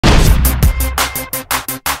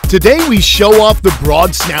Today we show off the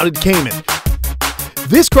Broad-Snouted Caiman.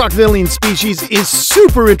 This crocodilian species is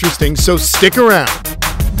super interesting, so stick around.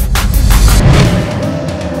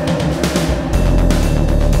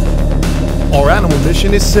 Our animal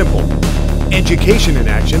mission is simple: education in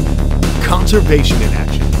action, conservation in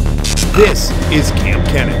action. This is Kamp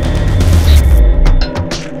Kenan.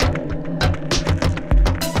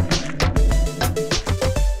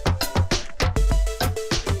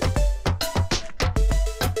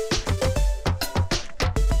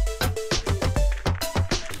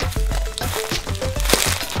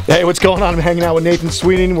 Hey, what's going on? I'm hanging out with Nathan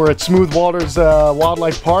Sweeting. We're at Smooth Waters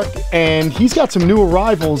Wildlife Park, and he's got some new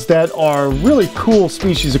arrivals that are really cool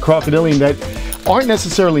species of crocodilian that aren't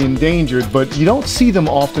necessarily endangered, but you don't see them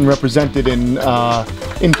often represented in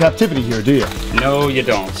captivity here, do you? No, you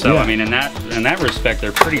don't. So, yeah. I mean, in that respect,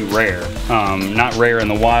 they're pretty rare. Not rare in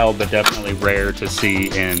the wild, but definitely rare to see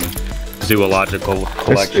in zoological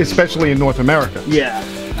collections. Especially in North America. Yeah.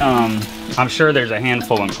 I'm sure there's a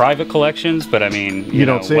handful in private collections, but I mean, you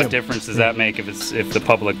know, don't see what them. Difference does that make if the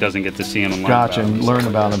public doesn't get to see them and learn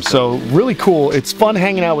about them? So really cool. It's fun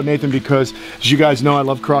hanging out with Nathan because, as you guys know, I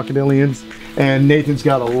love crocodilians, and Nathan's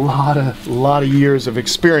got a lot of years of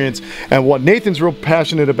experience. And what Nathan's real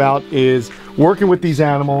passionate about is working with these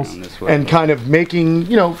animals and kind of making,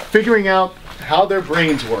 figuring out how their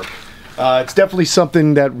brains work. It's definitely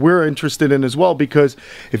something that we're interested in as well, because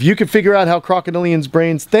if you can figure out how crocodilians'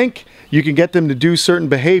 brains think, you can get them to do certain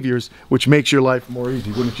behaviors, which makes your life more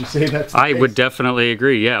easy. Wouldn't you say that's the case? I would definitely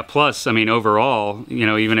agree, yeah. Plus, I mean, overall,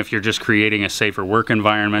 even if you're just creating a safer work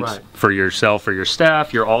environment for yourself or your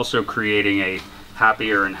staff, you're also creating a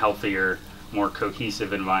happier and healthier, more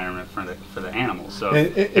cohesive environment for the animals. So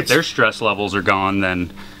if their stress levels are gone,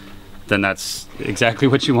 then that's exactly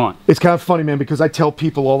what you want. It's kind of funny, man, because I tell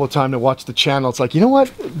people all the time to watch the channel. It's like, you know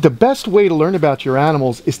what? The best way to learn about your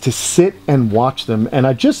animals is to sit and watch them. And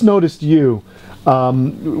I just noticed you.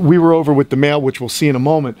 We were over with the male, which we'll see in a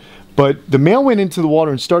moment. But the male went into the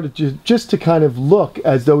water and started just to kind of look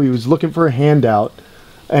as though he was looking for a handout.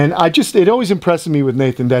 And it always impresses me with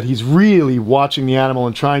Nathan that he's really watching the animal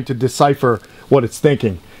and trying to decipher what it's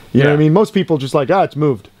thinking. You know what I mean? Most people just like, it's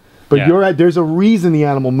moved. But you're right, there's a reason the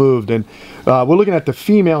animal moved, and we're looking at the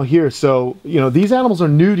female here. So, these animals are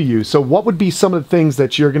new to you. So what would be some of the things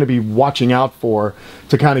that you're going to be watching out for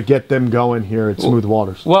to kind of get them going here at Smooth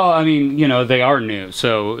Waters? Well, I mean, they are new.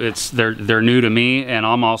 So they're new to me, and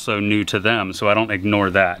I'm also new to them, so I don't ignore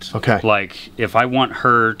that. Okay. Like, if I want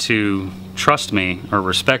her to trust me or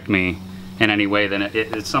respect me in any way, then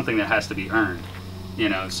it's something that has to be earned.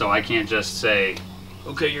 So I can't just say,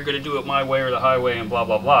 okay, you're going to do it my way or the highway and blah,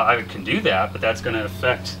 blah, blah. I can do that, but that's going to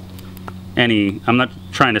affect I'm not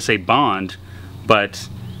trying to say bond, but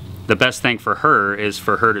the best thing for her is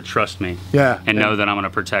for her to trust me. And know that I'm going to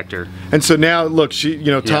protect her. And so now, look, she,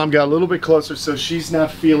 Tom got a little bit closer, so she's not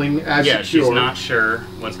feeling as secure. She's not sure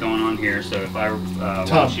what's going on here. So if I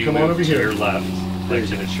Tom, come on over to here. Your left, like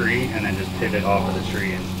to the tree, and then just pivot off of the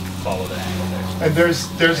tree and follow the angle there. And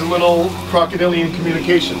there's a little crocodilian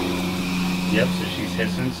communication. Yep, so she's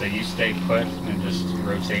hissing, so you stay put and just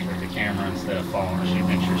rotate with the camera instead of following. She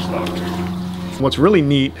thinks you're slow. What's really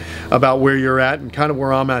neat about where you're at, and kind of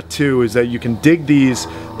where I'm at too, is that you can dig these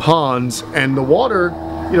ponds, and the water,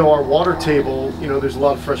 our water table, there's a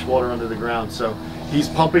lot of fresh water under the ground, so he's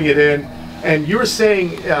pumping it in. And you were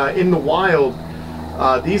saying in the wild,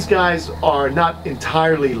 these guys are not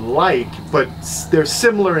entirely like, but they're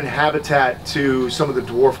similar in habitat to some of the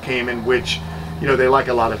dwarf caiman, which, they like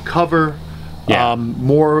a lot of cover.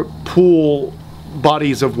 More pool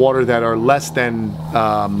bodies of water that are less than,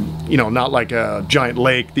 not like a giant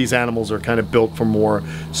lake. These animals are kind of built for more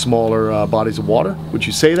smaller bodies of water. Would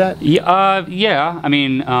you say that? Yeah. I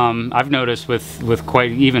mean, I've noticed with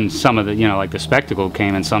quite even some of the, like the spectacled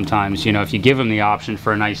caiman sometimes, if you give them the option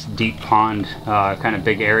for a nice deep pond, kind of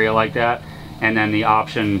big area like that, and then the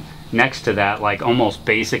option next to that, like almost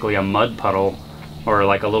basically a mud puddle or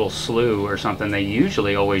like a little slough or something, they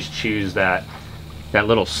usually always choose that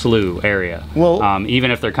little slough area. Well,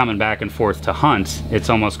 even if they're coming back and forth to hunt, it's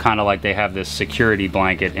almost kind of like they have this security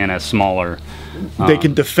blanket in a smaller... they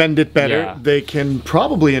can defend it better. They can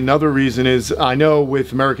probably, another reason is, I know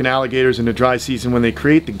with American alligators in the dry season, when they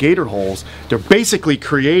create the gator holes, they're basically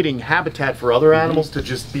creating habitat for other animals to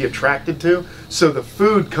just be attracted to, so the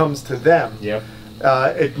food comes to them.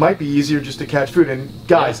 It might be easier just to catch food. And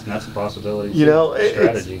guys, that's a possibility.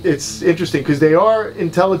 It's interesting because they are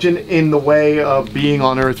intelligent in the way of being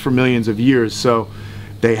on Earth for millions of years. So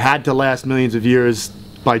they had to last millions of years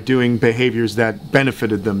by doing behaviors that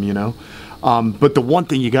benefited them. But the one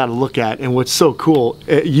thing you got to look at, and what's so cool,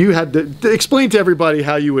 you had to explain to everybody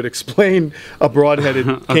how you would explain a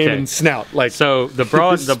broad-headed Cayman snout. Like, so the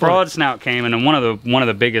broad snout Cayman, and one of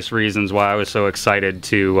the biggest reasons why I was so excited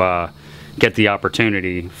to get the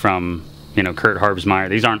opportunity from Kurt Harbsmeyer.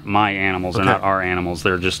 These aren't my animals; they're not our animals.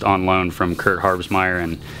 They're just on loan from Kurt Harbsmeyer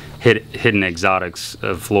and Hidden Exotics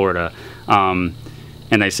of Florida.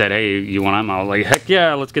 And they said, "Hey, you want them?" I was like, "Heck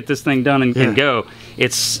yeah, let's get this thing done and go."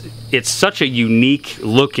 It's such a unique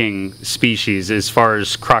looking species as far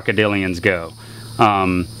as crocodilians go.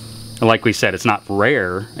 Like we said, it's not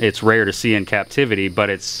rare. It's rare to see in captivity, but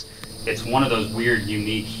it's one of those weird,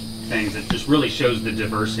 unique things that just really shows the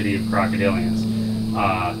diversity of crocodilians.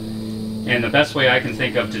 And the best way I can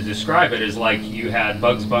think of to describe it is like you had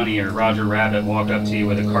Bugs Bunny or Roger Rabbit walk up to you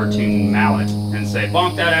with a cartoon mallet and say,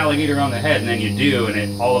 bonk that alligator on the head, and then you do, and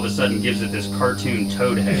it all of a sudden gives it this cartoon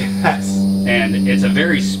toad head. Yes. And it's a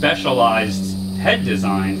very specialized head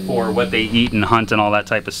design for what they eat and hunt and all that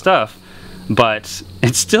type of stuff, but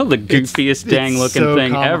it's still the goofiest dang looking so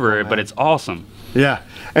thing comical, ever, man. but it's awesome. Yeah,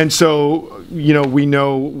 and so,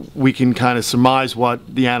 we can kind of surmise what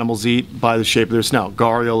the animals eat by the shape of their snout.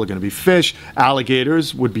 Gharial are going to be fish.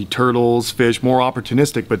 Alligators would be turtles, fish, more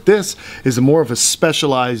opportunistic. But this is more of a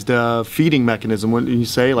specialized feeding mechanism, wouldn't you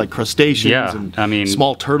say? Like crustaceans and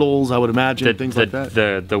small turtles, I would imagine, things like that.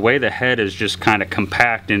 The way the head is just kind of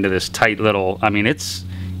compact into this tight little,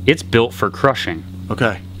 it's built for crushing.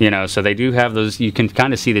 Okay. So they do have those, you can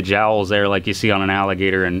kind of see the jowls there like you see on an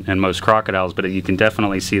alligator and most crocodiles, but you can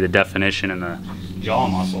definitely see the definition in the jaw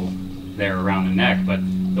muscle there around the neck. But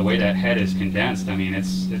the way that head is condensed,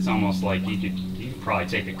 it's almost like you could probably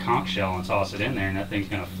take a conch shell and toss it in there and that thing's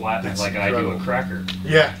going to flatten it like incredible. I do a cracker.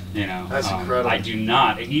 Yeah. That's incredible. I do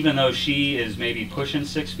not, even though she is maybe pushing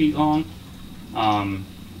 6 feet long,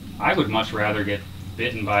 I would much rather get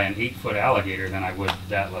bitten by an 8-foot alligator than I would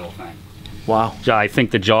that little thing. Wow. I think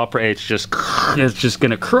the jaw, it's just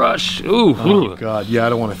gonna crush. Ooh. Oh God. Yeah, I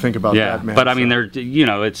don't want to think about that, man. But they're,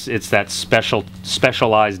 it's that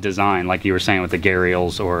specialized design, like you were saying with the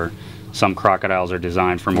gharials, or some crocodiles are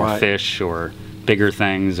designed for more fish or bigger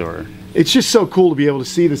things, or. It's just so cool to be able to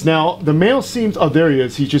see this. Now, the male seems, oh, there he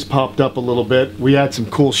is. He just popped up a little bit. We had some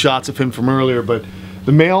cool shots of him from earlier, but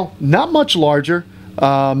the male, not much larger,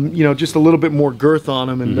 just a little bit more girth on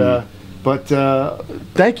him. And, but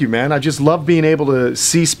thank you, man. I just love being able to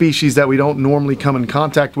see species that we don't normally come in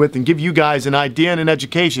contact with and give you guys an idea and an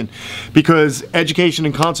education, because education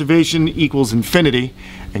and conservation equals infinity.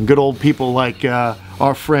 And good old people like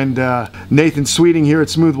our friend Nathan Sweeting here at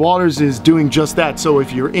Smooth Waters is doing just that. So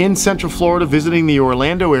if you're in Central Florida visiting the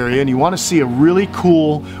Orlando area and you want to see a really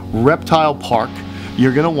cool reptile park,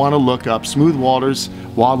 you're going to want to look up Smooth Waters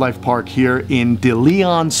Wildlife Park here in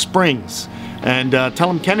DeLeon Springs. And tell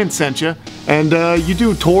them Kenan sent you, and you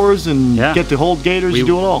do tours and get to hold gators, you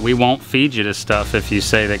do it all. We won't feed you to stuff if you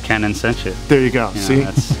say that Kenan sent you. There you go. See,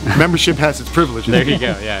 membership has its privileges. There you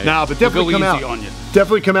go. Yeah. Nah, but definitely come out.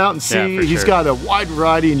 Definitely come out and see. He's got a wide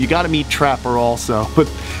variety, and you got to meet Trapper also. But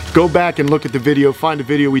go back and look at the video. Find a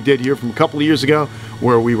video we did here from a couple of years ago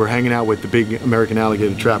where we were hanging out with the big American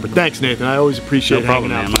alligator trapper. Thanks, Nathan. I always appreciate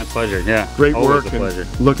hanging out. No problem, man. My pleasure. Yeah. Great work. Always a pleasure.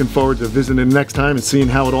 Looking forward to visiting next time and seeing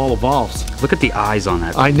how it all evolves. Look at the eyes on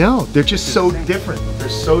that. I know. They're just so different. They're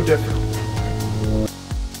so different.